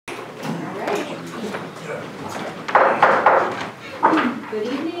Good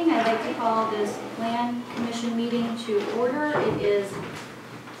evening. I'd like to call this Plan Commission meeting to order. It is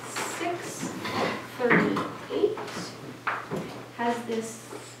 6:38. Has this,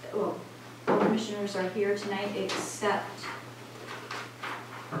 well, all commissioners are here tonight except.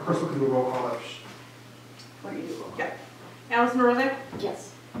 Of course, we can do a roll call. What do you do? Yeah. Allison Rosick?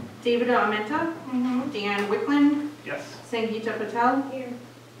 Yes. David Amenta? Dan Wicklund? Yes. Sangeeta Patel? Here.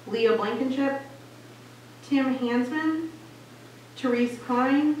 Leah Blankenship? Tim Hansman? Therese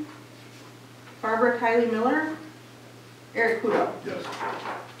Klein? Barbara Kylie Miller? Eric Kudo? Yes.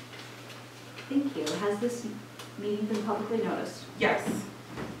 Thank you. Has this meeting been publicly noticed? Yes.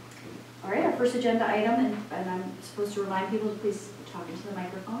 All right, our first agenda item, and I'm supposed to remind people to please talk into the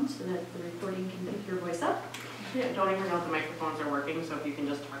microphone so that the recording can pick your voice up. Yeah, don't even know if the microphones are working, so if you can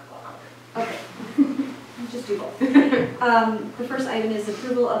just talk loud. Okay. Just do both. The first item is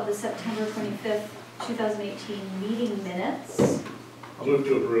approval of the September 25th, 2018 meeting minutes. I'll move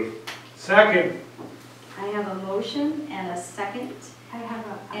to approve. Second. I have a motion and a second. I have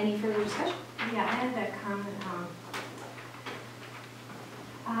Any further discussion? yeah, I had that comment,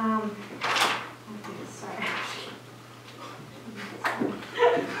 sorry.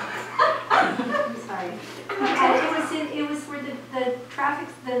 I'm sorry. It was where the traffic,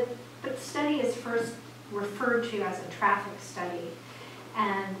 the study is first referred to as a traffic study.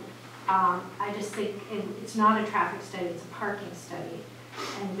 And I just think it's not a traffic study, it's a parking study.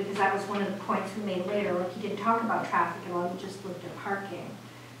 And because that was one of the points we made later, like he didn't talk about traffic at all, he just looked at parking.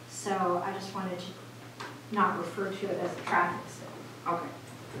 So I just wanted to not refer to it as a traffic study. Okay.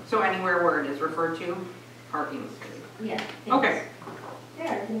 So anywhere where it is referred to, parking study. Yeah. Okay.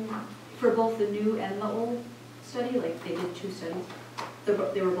 There. For both the new and the old study, like they did two studies?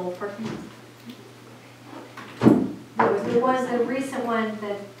 They were both parking? There was a recent one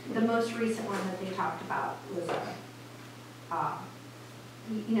that, the most recent one that they talked about was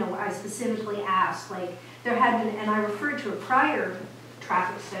you know, I specifically asked, like, there had been, and I referred to a prior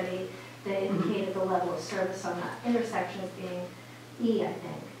traffic study that indicated the level of service on that intersection as being E, I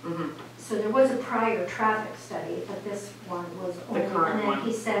think. So there was a prior traffic study, but this one was only, and then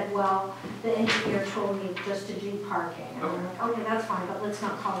he said, well, the engineer told me just to do parking. And I'm like, okay, that's fine, but let's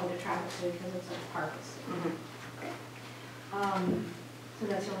not call it a traffic study because it's a parking study. So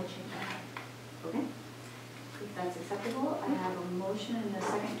that's the only change I have. Okay. If that's acceptable, I have a motion and a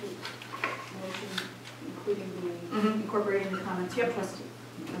second to motion, including the incorporating the comments from trustee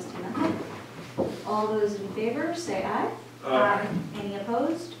Mehta. All those in favor, say aye. Aye. Any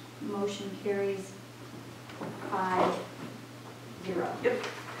opposed? Motion carries 5-0. Yep.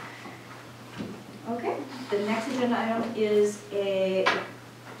 Okay. The next agenda item is a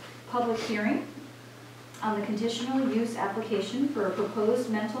public hearing on the conditional use application for a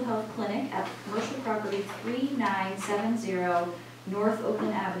proposed mental health clinic at commercial property 3970 North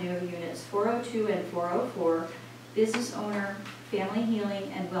Oakland Avenue, units 402 and 404, business owner, Family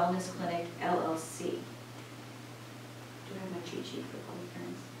Healing and Wellness Clinic, LLC. Do I have my cheat sheet for public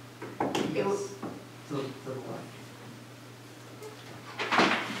hearings? It was,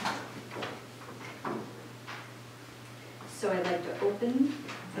 So I'd like to open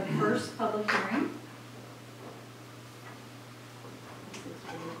the first public hearing.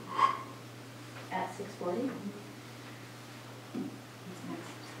 At 6:40.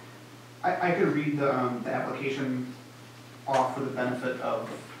 I could read the application off for the benefit of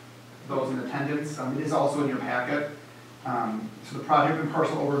those in attendance. It is also in your packet. So the project and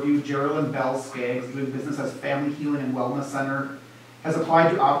parcel overview, Geraldine Bell Skaggs, doing business as Family Healing and Wellness Center, has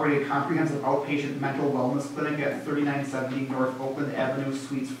applied to operate a comprehensive outpatient mental wellness clinic at 3970 North Oakland Avenue,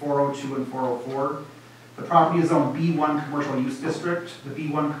 suites 402 and 404. The property is zoned B1 Commercial Use District. The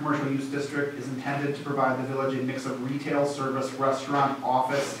B1 Commercial Use District is intended to provide the village a mix of retail, service, restaurant,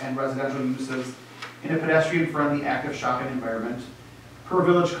 office, and residential uses in a pedestrian-friendly, active shopping environment. Per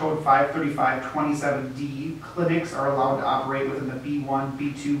Village Code 535-27D, clinics are allowed to operate within the B1,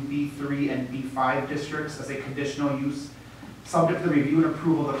 B2, B3, and B5 districts as a conditional use, subject to the review and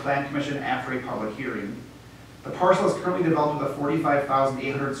approval of the Plan Commission after a public hearing. The parcel is currently developed with a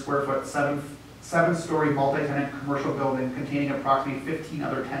 45,800 square foot, seven-story multi-tenant commercial building containing approximately 15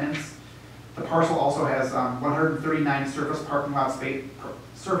 other tenants. The parcel also has 139 surface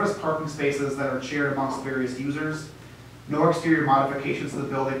parking spaces that are shared amongst various users. No exterior modifications to the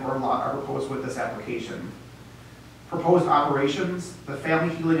building or lot are proposed with this application. Proposed operations: the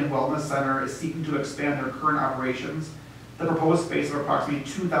Family Healing and Wellness Center is seeking to expand their current operations. The proposed space of approximately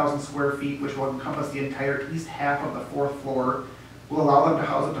 2,000 square feet, which will encompass the entire east half of the 4th floor, will allow them to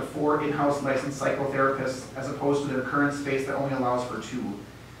house up to 4 in-house licensed psychotherapists as opposed to their current space that only allows for 2.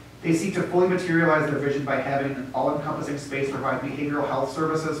 They seek to fully materialize their vision by having an all-encompassing space to provide behavioral health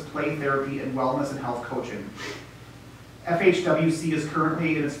services, play therapy, and wellness and health coaching. FHWC is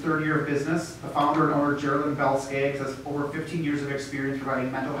currently in its third year of business. The founder and owner, Geraldine Bell Skaggs, has over 15 years of experience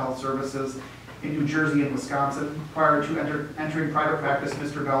providing mental health services in New Jersey and Wisconsin. Prior to entering private practice,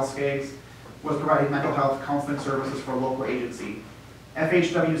 Mr. Bell Skaggs was providing mental health counseling services for a local agency.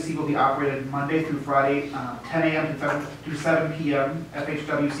 FHWC will be operated Monday through Friday, 10 a.m. to 7 p.m.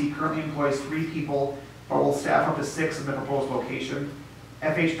 FHWC currently employs 3 people, but will staff up to 6 in the proposed location.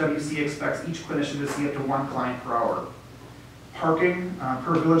 FHWC expects each clinician to see up to 1 client per hour. Parking,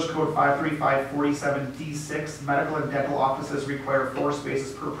 per Village Code 53547D6, medical and dental offices require 4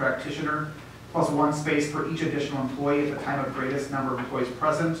 spaces per practitioner, plus 1 space for each additional employee at the time of greatest number of employees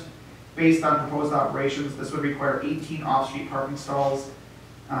present. Based on proposed operations, this would require 18 off-street parking stalls,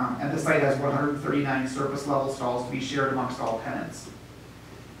 and the site has 139 surface level stalls to be shared amongst all tenants.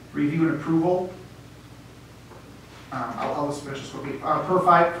 Review and approval. I'll just finish this quickly. Per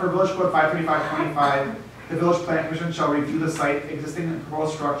Village Code 53525, the Village Plan Commission shall review the site, existing and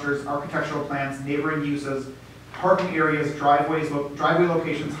proposed structures, architectural plans, neighboring uses, parking areas, driveway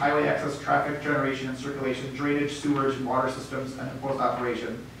locations, highway access, traffic generation and circulation, drainage, sewage, and water systems, and proposed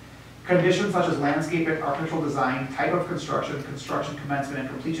operation. Conditions such as landscaping, architectural design, type of construction, construction commencement and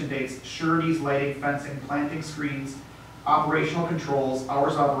completion dates, sureties, lighting, fencing, planting screens, operational controls,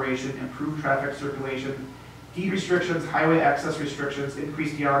 hours of operation, improved traffic circulation, deed restrictions, highway access restrictions,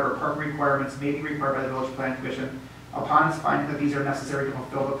 increased yard or parking requirements may be required by the Village Plan Commission upon its finding that these are necessary to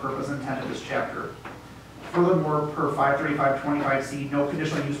fulfill the purpose and intent of this chapter. Furthermore, per 53525C, no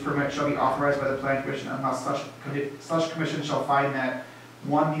conditional use permit shall be authorized by the Plan Commission unless such commission shall find that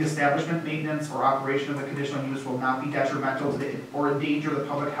 1, the establishment, maintenance, or operation of the conditional use will not be detrimental to or endanger the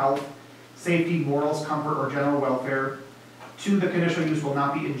public health, safety, morals, comfort, or general welfare. 2, the conditional use will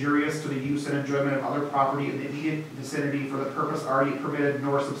not be injurious to the use and enjoyment of other property in the immediate vicinity for the purpose already permitted,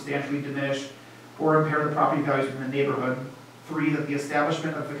 nor substantially diminish or impair the property values in the neighborhood. 3, that the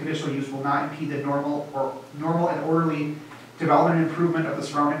establishment of the conditional use will not impede the normal and orderly development and improvement of the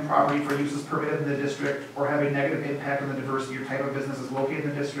surrounding property for uses permitted in the district or have a negative impact on the diversity or type of businesses located in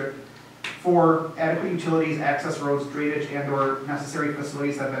the district. 4, adequate utilities, access roads, drainage, and/or necessary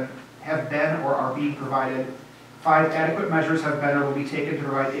facilities have been or are being provided. 5, adequate measures have been or will be taken to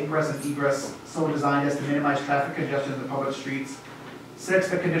provide ingress and egress so designed as to minimize traffic congestion in the public streets. 6,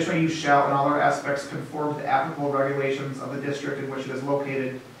 the conditional use shall in all other aspects conform to the applicable regulations of the district in which it is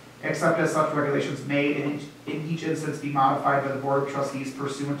located, except as such regulations may in each instance be modified by the Board of Trustees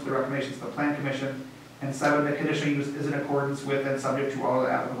pursuant to the recommendations of the Plan Commission. And 7, the conditional use is in accordance with and subject to all the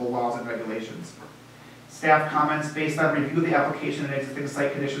applicable laws and regulations. Staff comments. Based on review of the application and existing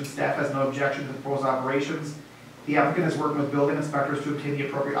site conditions, staff has no objection to the proposed operations. The applicant is working with building inspectors to obtain the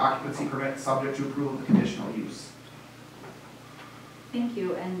appropriate occupancy permit subject to approval of the conditional use. Thank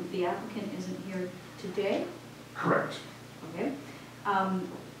you, and the applicant isn't here today? Correct. Okay.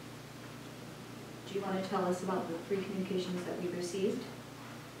 Do you want to tell us about the 3 communications that we received?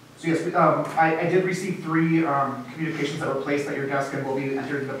 So yes, I did receive 3 communications that were placed at your desk and will be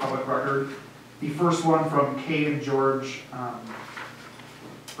entered into the public record. The first one from Kay and George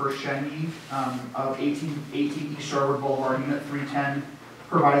Bershenyi of 1818 East Shorewood Boulevard, Unit 310,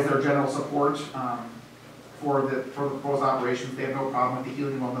 provides their general support for the proposed operations. They have no problem with the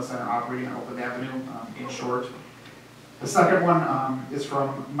Healing and Wellness Center operating on Oakland Avenue, in short. The second one is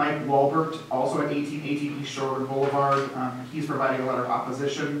from Mike Walbert, also at 1818 East Shorewood Boulevard. He's providing a letter of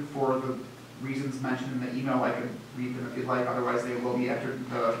opposition for the reasons mentioned in the email. I can read them if you'd like, otherwise they will be entered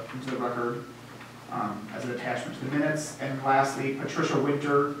into the record as an attachment to the minutes. And lastly, Patricia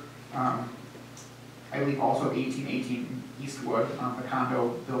Winter, I believe also of 1818 Eastwood, the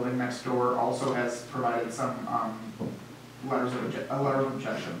condo building next door, also has provided some a letter of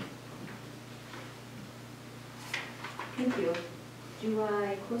objection. Thank you. Do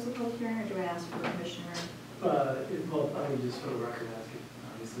I close the public hearing or do I ask for Commissioner? Well, I would just for the record ask if,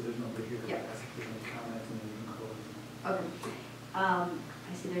 obviously there's nobody here, Yep. ask if there's any comments and then we can close. Okay.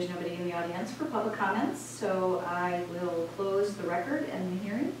 I see there's nobody in the audience for public comments, so I will close the record and the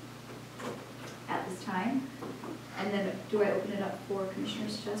hearing at this time. And then do I open it up for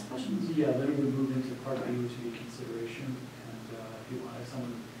commissioners to ask questions? Yeah, then we move into part B, which would be consideration. And if you want, if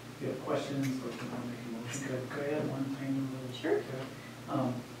you have questions or if you want to make a motion, could I add one thing? Sure. Okay.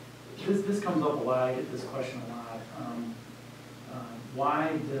 This comes up a lot, I get this question a lot.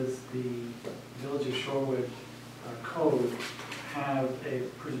 Why does the Village of Shorewood code have a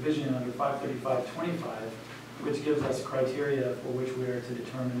provision under 53525, which gives us criteria for which we are to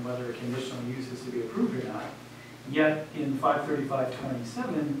determine whether a conditional use is to be approved or not? Yet in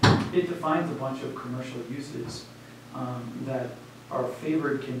 535.27, it defines a bunch of commercial uses that are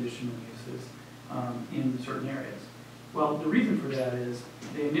favored conditional uses in certain areas. Well, the reason for that is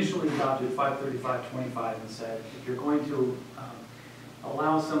they initially adopted 535.25 and said, if you're going to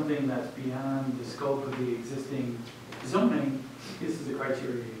allow something that's beyond the scope of the existing zoning, this is the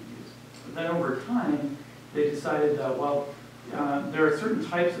criteria you use. But then over time, they decided that, well, there are certain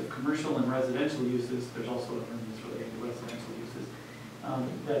types of commercial and residential uses, there's also an ordinance related to residential uses,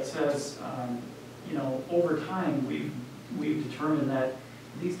 that says, you know, over time, we've determined that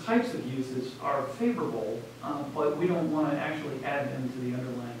these types of uses are favorable, but we don't want to actually add them to the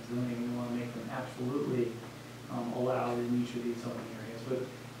underlying zoning. We want to make them absolutely allowed in each of these zoning areas. But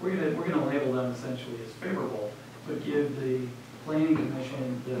we're gonna label them essentially as favorable, but give the planning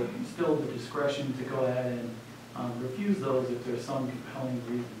commission still the discretion to go ahead and refuse those if there's some compelling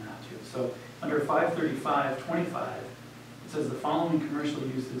reason not to. So under 535.25, it says the following commercial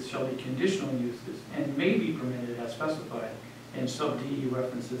uses shall be conditional uses and may be permitted as specified. And sub D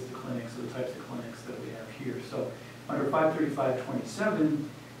references the clinics, or the types of clinics that we have here. So under 535.27,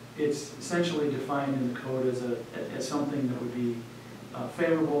 it's essentially defined in the code as something that would be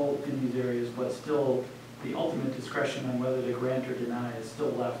favorable in these areas, but still the ultimate discretion on whether to grant or deny is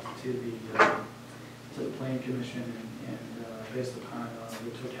still left to the planning commission and based upon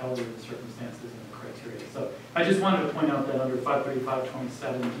the totality of the circumstances and the criteria. So I just wanted to point out that under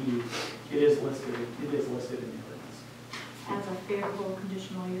 535.27E, it is listed in the ordinance. As a favorable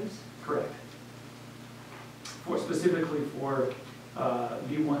conditional use? Correct. Specifically for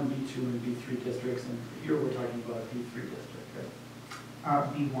B1, B2, and B3 districts, and here we're talking about B3 district,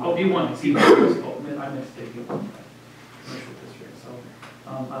 right? B1. Oh, B1, excuse me. I missed it, B1, commercial district. So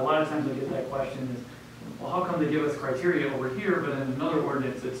a lot of times I get that question is, well, how come they give us criteria over here, but in another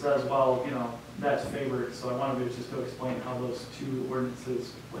ordinance it says, well, you know, that's favored. So I wanted to just to explain how those two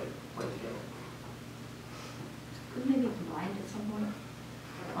ordinances play together. Couldn't they be combined at some point?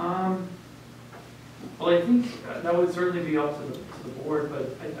 Well, I think that would certainly be up to the board,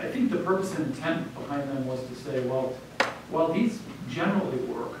 but I think the purpose and intent behind them was to say, well, while these generally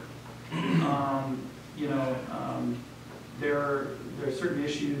work, you know, there are certain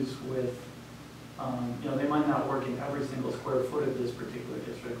issues with, you know, they might not work in every single square foot of this particular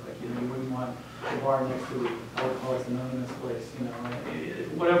district. Like, you know, you wouldn't want a bar next to the Alcoholics Anonymous place, you know,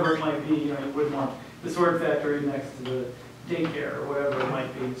 whatever it might be, you know, you wouldn't want the sword factory next to the daycare or whatever it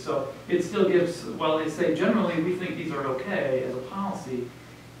might be. So it still gives, while they say generally we think these are okay as a policy,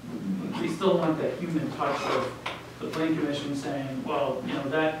 we still want that human touch of the planning commission saying, well, you know,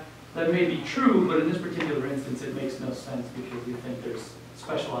 that may be true, but in this particular instance it makes no sense because we think there's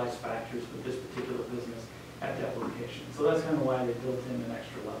specialized factors with this particular business at that location. So that's kind of why they built in an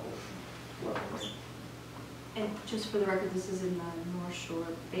extra level. And just for the record, this is in the North Shore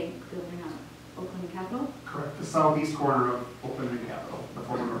Bank building on Oakland and Capitol? Correct, the southeast corner of Oakland and Capitol, the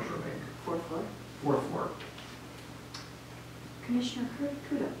former North Shore Bank. Fourth floor. Fourth floor. Commissioner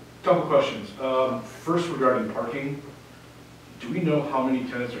Kudo. Couple questions. First, regarding parking, do we know how many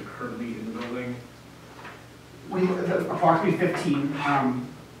tenants are currently in the building? Approximately 15,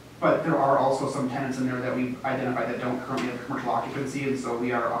 but there are also some tenants in there that we've identified that don't currently have commercial occupancy, and so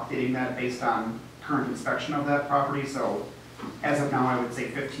we are updating that based on current inspection of that property. So as of now, I would say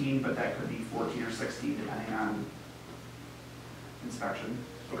 15, but that could be 14 or 16 depending on inspection.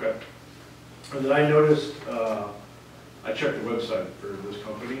 Okay. And then I noticed, I checked the website for this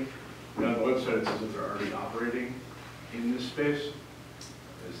company, and on the website it says that they're already operating in this space.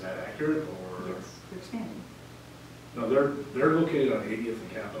 Is that accurate, or? Yes, they're expanding. No, they're located on 80th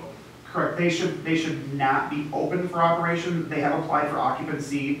and Capitol. Correct. They should not be open for operation. They have applied for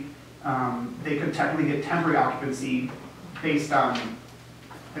occupancy. They could technically get temporary occupancy based on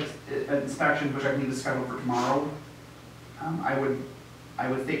inspection, which I believe is scheduled for tomorrow. I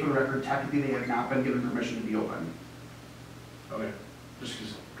would state for the record, technically they have not been given permission to be open. Okay. Just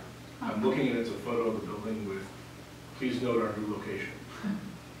because I'm looking at it's a photo of the building with, please note our new location.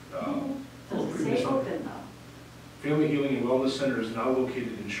 Does it say open though? Family Healing and Wellness Center is now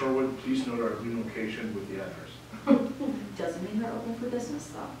located in Shorewood. Please note our new location with the address. Doesn't mean they're open for business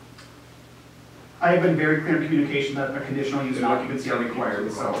though. I have been very clear in communication that a conditional use and occupancy are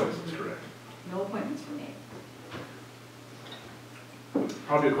required, so. That's correct. No appointments were made.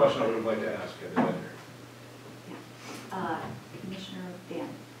 Probably a question I would have liked to ask at the end. Commissioner Dan.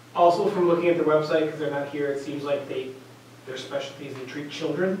 Also, from looking at their website, because they're not here, it seems like their specialty is they treat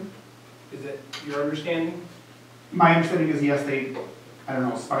children. Is it your understanding? My understanding is yes, they, I don't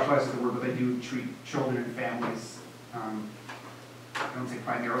know, specialize is the word, but they do treat children and families. I don't say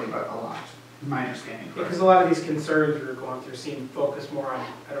primarily, but a lot. My understanding, correct? Because a lot of these concerns we were going through seem focused more on,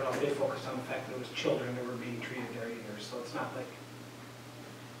 I don't know if they focused on the fact that it was children that were being treated there either, so it's not like,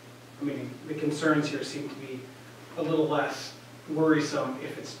 I mean, the concerns here seem to be a little less worrisome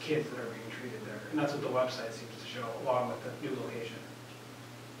if it's kids that are being treated there. And that's what the website seems to show, along with the new location.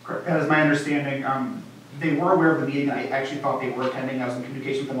 Correct. That is my understanding. They were aware of the meeting. I actually thought they were attending. I was in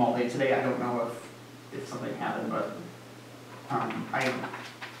communication with them all day today. I don't know if something happened, but I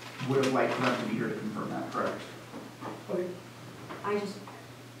would have liked for them to be here to confirm that, correct? Okay. I just,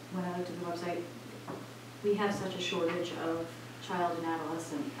 when I looked at the website, we have such a shortage of child and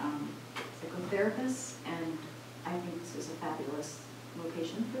adolescent psychotherapists, and I think this is a fabulous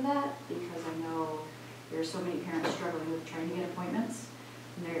location for that, because I know there are so many parents struggling with trying to get appointments,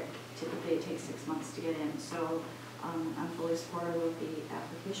 and typically it takes 6 months to get in, so I'm fully supportive of the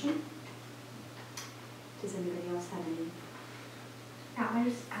application. Does anybody else have any? I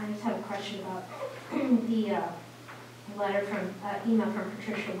just have a question about the letter from, email from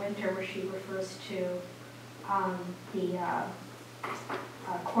Patricia Winter where she refers to the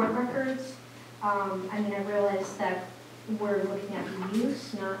court records. I mean, I realize that we're looking at the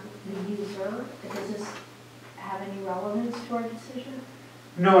use, not the user. Does this have any relevance to our decision?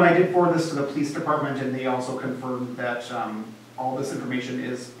 No, and I did forward this to the police department, and they also confirmed that all this information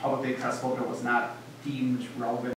is publicly accessible, but it was not deemed relevant